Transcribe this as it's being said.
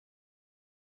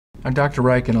Dr.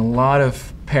 Ryken, a lot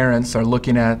of parents are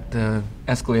looking at the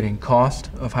escalating cost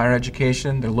of higher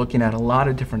education. They're looking at a lot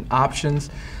of different options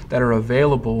that are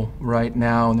available right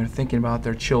now, and they're thinking about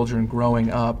their children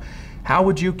growing up. How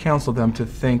would you counsel them to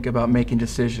think about making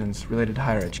decisions related to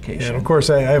higher education? And of course,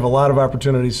 I have a lot of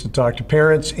opportunities to talk to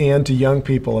parents and to young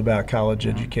people about college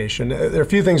education. There are a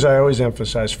few things I always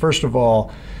emphasize. First of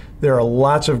all, there are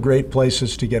lots of great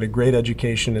places to get a great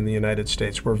education in the United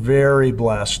States. We're very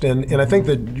blessed. And I think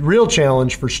the real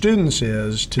challenge for students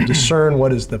is to discern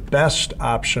what is the best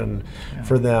option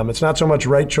for them. It's not so much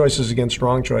right choices against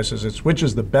wrong choices. It's which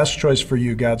is the best choice for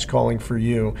you, God's calling for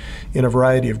you, in a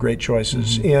variety of great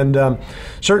choices. And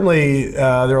certainly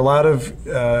there are a lot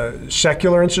of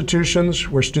secular institutions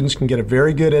where students can get a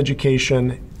very good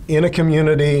education in a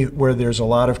community where there's a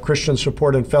lot of Christian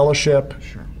support and fellowship.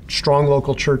 Sure. Strong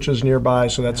local churches nearby,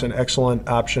 so that's an excellent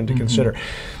option to consider.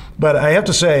 But I have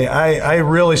to say, I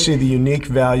really see the unique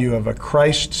value of a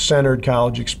Christ-centered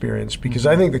college experience, because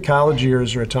I think the college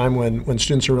years are a time when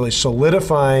students are really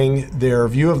solidifying their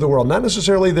view of the world, not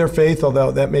necessarily their faith,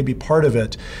 although that may be part of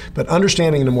it, but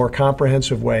understanding in a more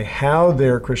comprehensive way how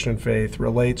their Christian faith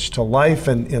relates to life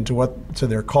and to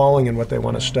their calling and what they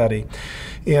want to study.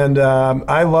 And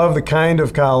I love the kind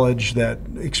of college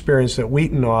experience that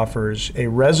Wheaton offers, a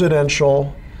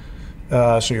residential,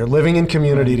 so you're living in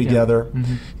community together.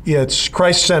 It's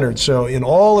Christ-centered, so in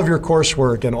all of your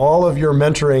coursework and all of your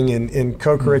mentoring in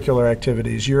co-curricular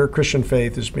activities, your Christian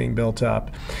faith is being built up.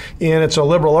 And it's a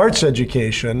liberal arts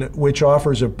education, which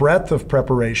offers a breadth of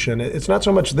preparation. It's not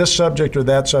so much this subject or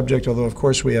that subject, although of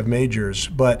course we have majors,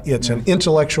 but it's an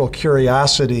intellectual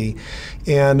curiosity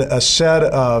and a set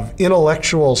of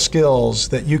intellectual skills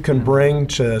that you can bring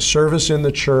to service in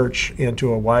the church and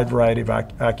to a wide variety of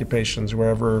occupations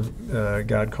wherever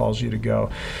God calls you to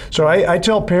go. So I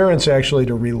tell parents actually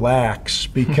to relax,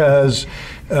 because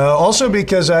also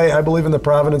because I believe in the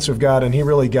providence of God, and He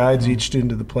really guides each student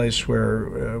to the place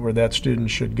where that student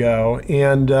should go.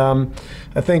 And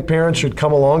I think parents should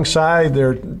come alongside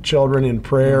their children in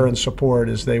prayer and support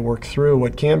as they work through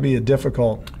what can be a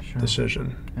difficult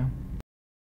decision. Yeah.